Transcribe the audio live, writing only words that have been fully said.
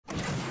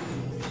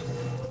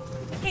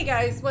Hey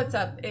guys, what's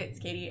up? It's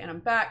Katie and I'm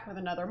back with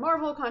another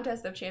Marvel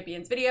Contest of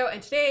Champions video, and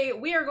today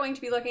we are going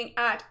to be looking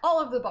at all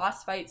of the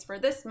boss fights for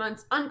this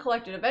month's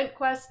Uncollected event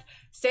quest,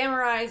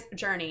 Samurai's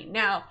Journey.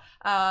 Now,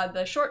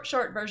 the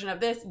short version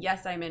of this,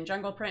 yes, I'm in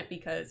jungle print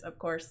because, of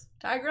course,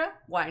 Tigra,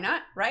 why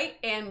not, right?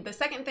 And the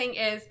second thing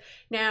is,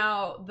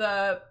 now,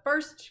 the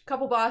first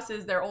couple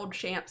bosses, they're old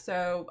champs,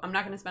 so I'm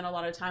not going to spend a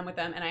lot of time with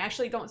them, and I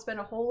actually don't spend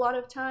a whole lot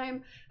of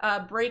time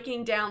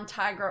breaking down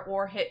Tigra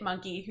or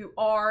Hitmonkey, who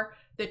are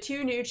the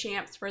two new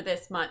champs for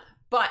this month.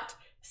 But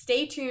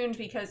stay tuned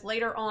because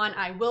later on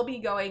I will be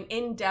going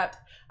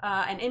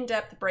an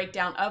in-depth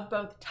breakdown of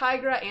both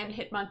Tigra and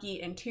Hitmonkey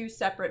in two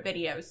separate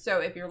videos. So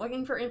if you're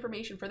looking for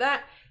information for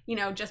that, you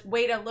know, just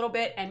wait a little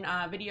bit and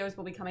videos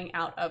will be coming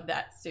out of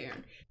that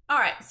soon. All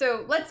right,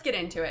 so let's get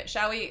into it,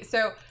 shall we?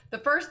 So the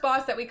first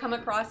boss that we come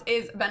across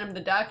is Venom the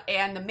Duck,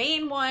 and the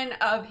main one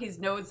of his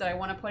nodes that I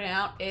want to point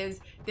out is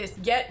this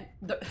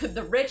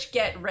the rich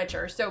get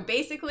richer. So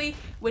basically,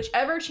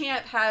 whichever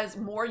champ has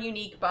more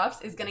unique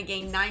buffs is going to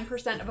gain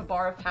 9% of a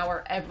bar of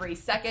power every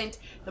second.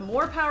 The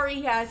more power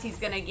he has, he's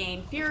going to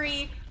gain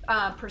Fury,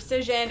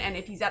 precision, and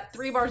if he's at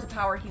 3 bars of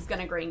power, he's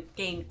gonna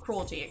gain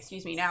cruelty,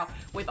 excuse me. Now,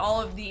 with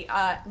all of the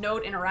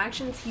node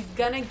interactions, he's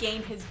gonna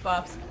gain his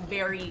buffs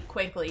very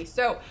quickly.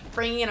 So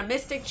bringing in a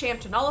mystic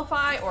champ to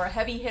nullify or a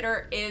heavy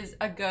hitter is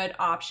a good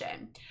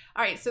option.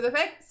 All right, so the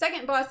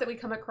second boss that we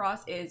come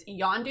across is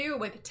Yondu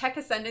with Tech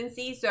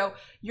Ascendancy. So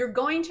you're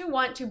going to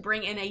want to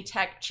bring in a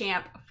tech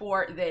champ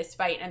for this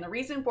fight. And the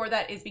reason for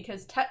that is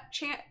because tech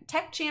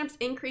champs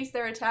increase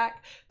their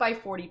attack by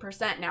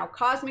 40%. Now,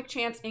 cosmic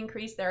champs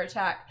increase their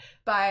attack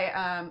by,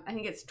 I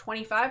think it's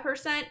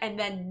 25%. And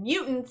then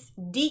mutants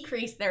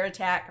decrease their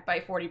attack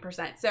by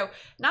 40%. So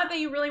not that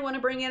you really want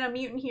to bring in a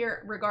mutant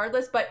here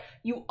regardless, but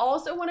you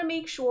also want to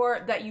make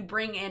sure that you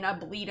bring in a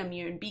bleed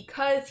immune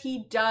because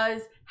he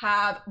does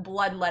have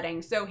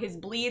bloodletting. So his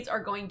bleeds are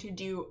going to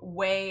do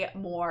way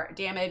more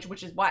damage,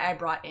 which is why I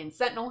brought in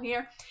Sentinel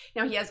here.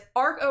 Now he has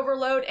Arc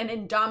Overload and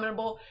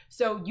Indomitable,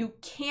 so you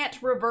can't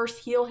reverse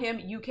heal him.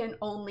 You can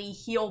only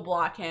heal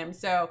block him.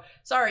 So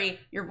sorry,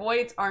 your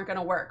voids aren't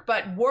gonna work,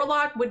 but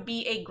Warlock would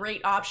be a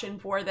great option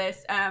for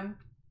this.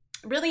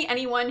 Really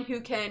anyone who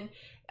can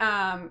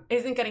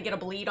isn't going to get a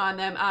bleed on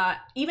them.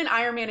 Even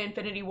Iron Man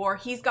Infinity War,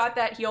 he's got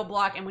that heal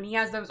block, and when he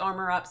has those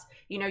armor ups,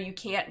 you know, you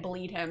can't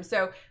bleed him.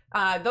 So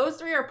those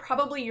three are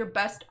probably your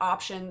best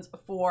options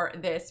for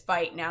this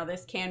fight. Now,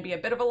 this can be a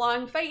bit of a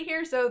long fight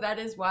here, so that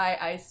is why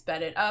I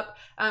sped it up.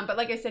 But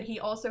like I said,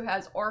 he also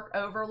has Arc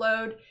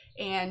Overload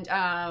and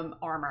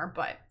armor,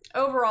 but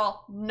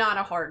overall, not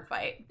a hard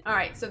fight. All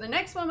right, so the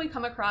next one we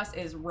come across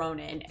is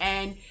Ronin,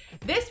 and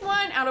this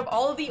one, out of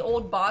all of the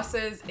old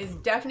bosses, is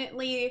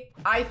definitely,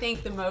 I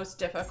think, the most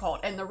difficult.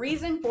 And the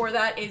reason for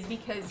that is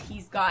because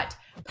he's got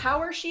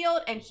Power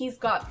Shield and he's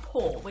got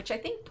Pull, which I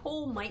think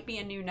Pull might be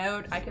a new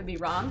node. I could be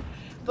wrong,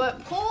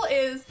 but Pull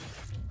is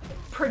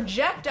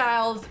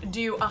projectiles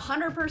do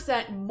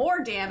 100% more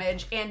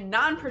damage and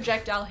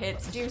non-projectile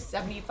hits do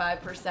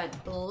 75%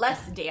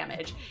 less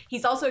damage.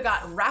 He's also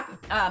got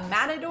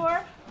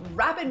Matador,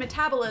 Rapid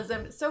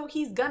Metabolism, so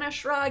he's gonna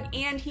shrug,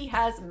 and he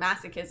has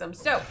Masochism.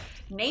 So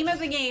name of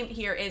the game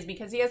here is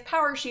because he has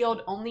Power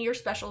Shield, only your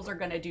specials are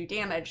gonna do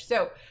damage.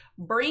 So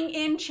bring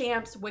in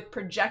champs with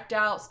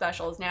projectile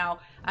specials. Now,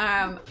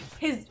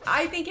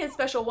 I think his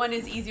special 1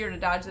 is easier to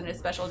dodge than his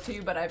special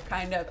 2, but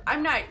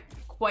I'm not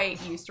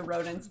quite used to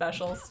Ronin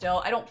specials still.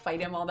 I don't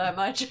fight him all that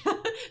much.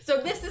 So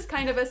this is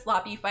kind of a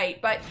sloppy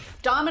fight, but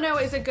Domino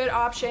is a good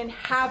option.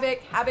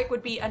 Havoc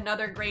would be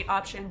another great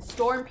option.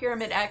 Storm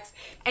Pyramid X.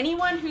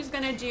 Anyone who's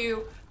gonna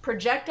do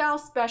projectile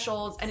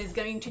specials and is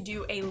going to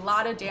do a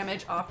lot of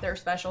damage off their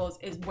specials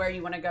is where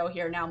you want to go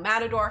here. Now,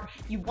 Matador,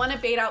 you want to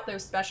bait out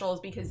those specials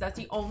because that's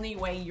the only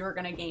way you're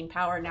going to gain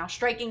power. Now,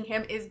 striking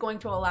him is going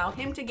to allow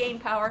him to gain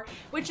power,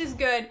 which is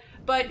good,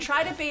 but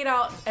try to bait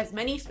out as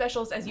many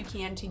specials as you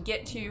can to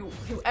get to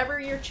whoever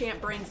your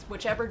champ brings,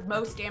 whichever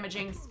most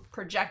damaging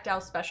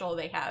projectile special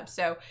they have.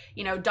 So,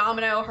 you know,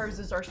 Domino, hers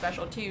is our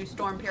special 2,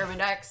 Storm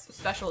Pyramid X,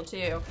 special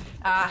 2,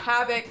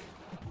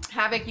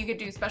 Havoc, you could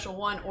do special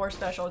 1 or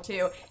special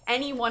 2.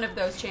 Any one of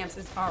those champs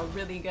are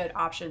really good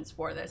options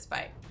for this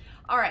fight.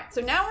 All right, so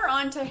now we're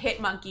on to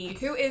Hitmonkey,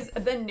 who is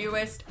the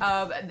newest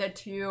of the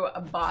two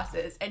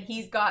bosses, and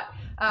he's got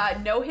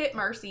no hit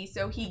mercy,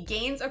 so he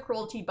gains a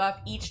cruelty buff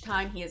each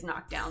time he is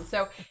knocked down.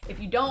 So if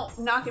you don't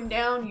knock him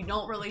down, you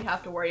don't really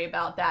have to worry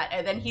about that.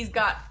 And then he's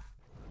got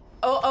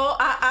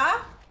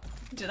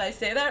did I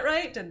say that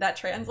right? Did that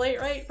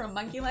translate right from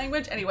monkey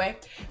language? Anyway,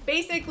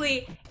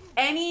 basically,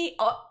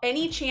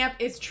 any champ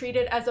is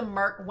treated as a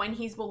merc when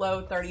he's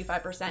below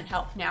 35%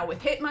 health. Now,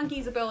 with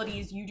Hitmonkey's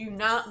abilities, you do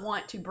not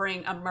want to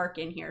bring a merc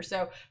in here.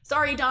 So,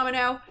 sorry,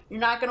 Domino, you're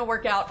not going to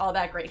work out all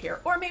that great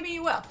here. Or maybe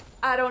you will.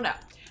 I don't know.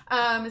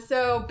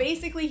 So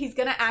basically he's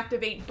gonna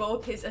activate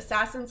both his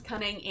Assassin's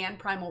Cunning and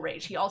Primal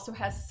Rage. He also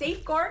has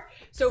Safeguard,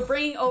 so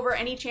bringing over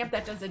any champ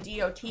that does a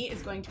DOT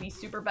is going to be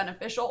super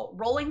beneficial.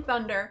 Rolling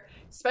Thunder,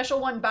 Special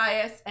 1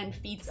 Bias, and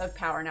Feats of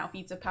Power. Now,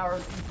 Feats of Power,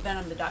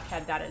 Venom the Duck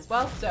had that as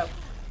well, so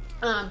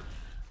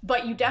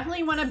but you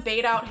definitely want to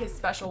bait out his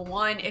special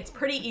 1. It's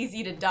pretty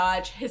easy to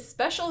dodge. His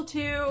special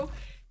 2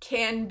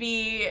 can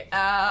be,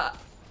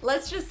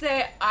 let's just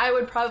say I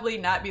would probably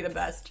not be the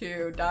best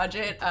to dodge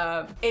it.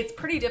 It's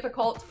pretty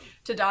difficult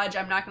to dodge,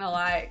 I'm not gonna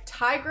lie.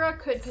 Tigra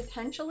could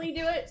potentially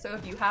do it. So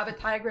if you have a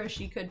Tigra,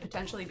 she could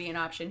potentially be an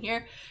option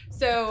here.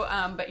 So,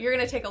 but you're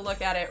gonna take a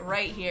look at it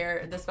right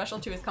here. The special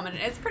 2 is coming in.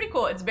 It's pretty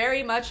cool. It's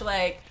very much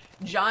like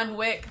John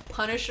Wick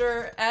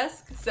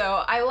Punisher-esque.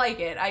 So I like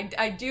it.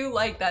 I do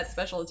like that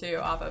special 2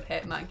 off of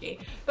Hitmonkey.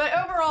 But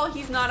overall,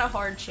 he's not a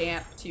hard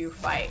champ to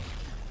fight.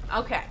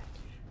 Okay.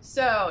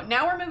 So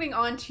now we're moving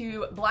on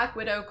to Black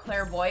Widow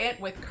Clairvoyant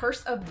with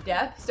Curse of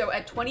Death. So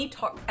at 20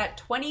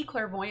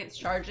 Clairvoyance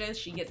charges,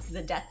 she gets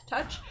the Death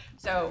Touch,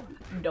 so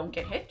don't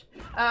get hit.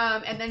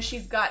 And then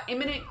she's got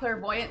Imminent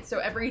Clairvoyance, so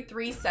every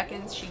 3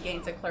 seconds she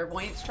gains a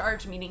Clairvoyance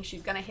charge, meaning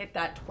she's gonna hit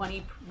that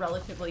 20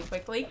 relatively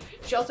quickly.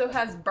 She also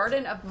has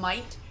Burden of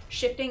Might,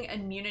 Shifting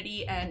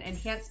Immunity, and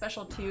Enhanced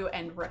Special 2,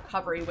 and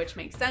Recovery, which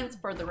makes sense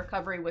for the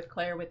recovery with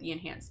Claire with the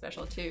Enhanced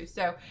Special 2.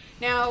 So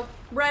now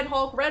Red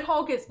Hulk. Red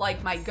Hulk is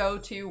like my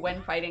go-to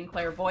when fighting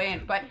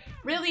Clairvoyant, but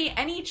really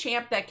any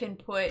champ that can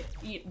put,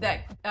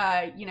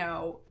 that, you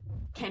know,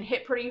 can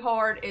hit pretty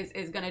hard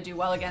is going to do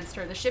well against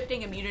her. The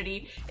Shifting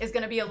Immunity is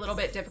going to be a little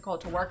bit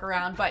difficult to work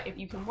around, but if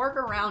you can work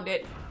around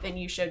it, then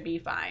you should be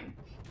fine.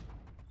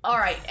 All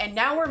right, and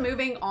now we're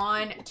moving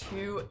on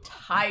to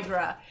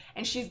Tigra,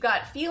 and she's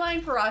got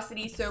Feline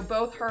Ferocity, so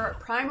both her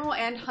Primal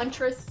and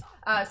Huntress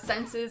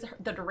senses,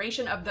 the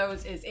duration of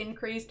those is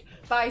increased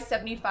by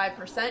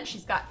 75%.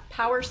 She's got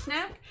Power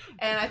Snack,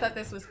 and I thought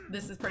this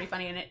is pretty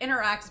funny, and it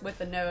interacts with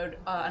the node,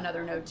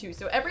 another node too.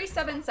 So every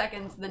 7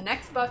 seconds, the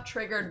next buff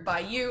triggered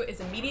by you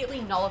is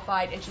immediately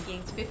nullified, and she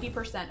gains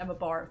 50% of a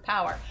bar of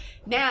power.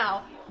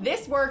 Now,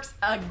 this works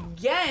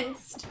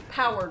against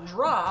Power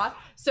Draw,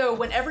 so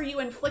whenever you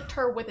inflict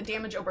her with a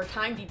damage over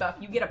time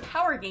debuff, you get a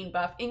power gain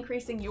buff,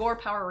 increasing your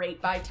power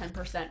rate by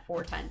 10%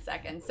 for 10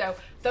 seconds. So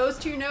those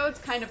 2 nodes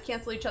kind of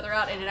cancel each other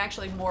out, and it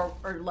actually more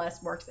or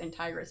less works in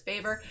Tigra's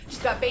favor. She's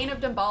got Bane of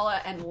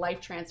Damballa and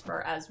Life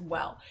Transfer as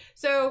well.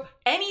 So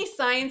any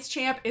science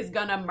champ is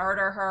gonna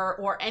murder her,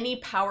 or any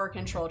power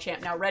control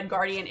champ. Now Red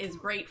Guardian is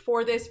great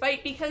for this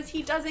fight because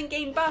he doesn't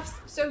gain buffs,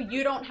 so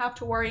you don't have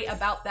to worry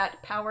about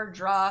that power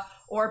draw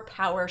or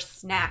power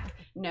snack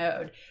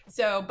node.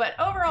 So, but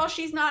overall,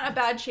 she's not a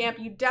bad champ.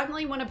 You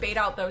definitely want to bait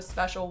out those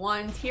special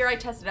ones. Here I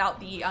tested out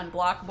the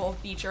unblockable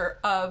feature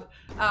of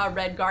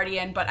Red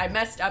Guardian, but I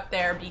messed up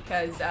there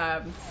because,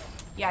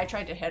 yeah, I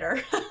tried to hit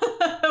her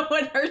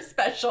when her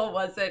special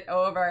wasn't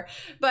over.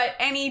 But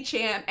any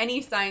champ,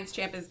 any science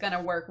champ is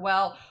gonna work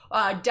well.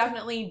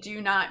 Definitely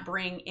do not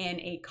bring in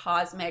a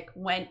cosmic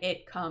when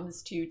it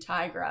comes to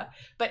Tigra.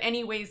 But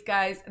anyways,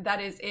 guys,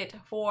 that is it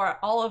for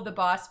all of the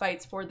boss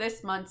fights for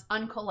this month's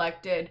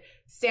Uncollected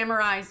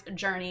Samurai's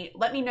Journey.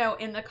 Let me know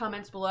in the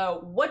comments below,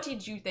 what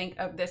did you think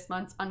of this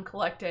month's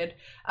Uncollected?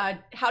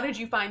 How did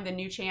you find the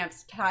new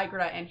champs,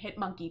 Tigra and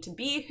Hitmonkey, to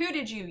be? Who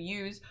did you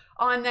use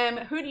on them?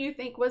 Who do you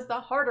think was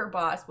the harder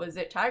boss? Was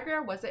it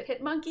Tigra? Was it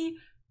Hitmonkey?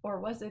 Or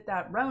was it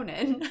that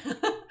Ronin?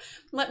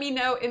 Let me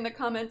know in the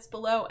comments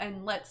below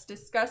and let's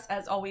discuss.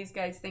 As always,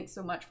 guys, thanks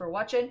so much for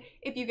watching.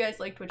 If you guys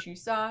liked what you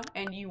saw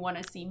and you want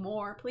to see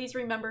more, please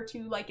remember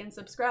to like and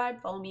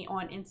subscribe. Follow me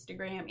on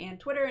Instagram and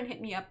Twitter and hit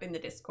me up in the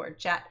Discord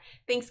chat.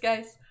 Thanks,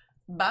 guys.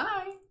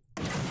 Bye.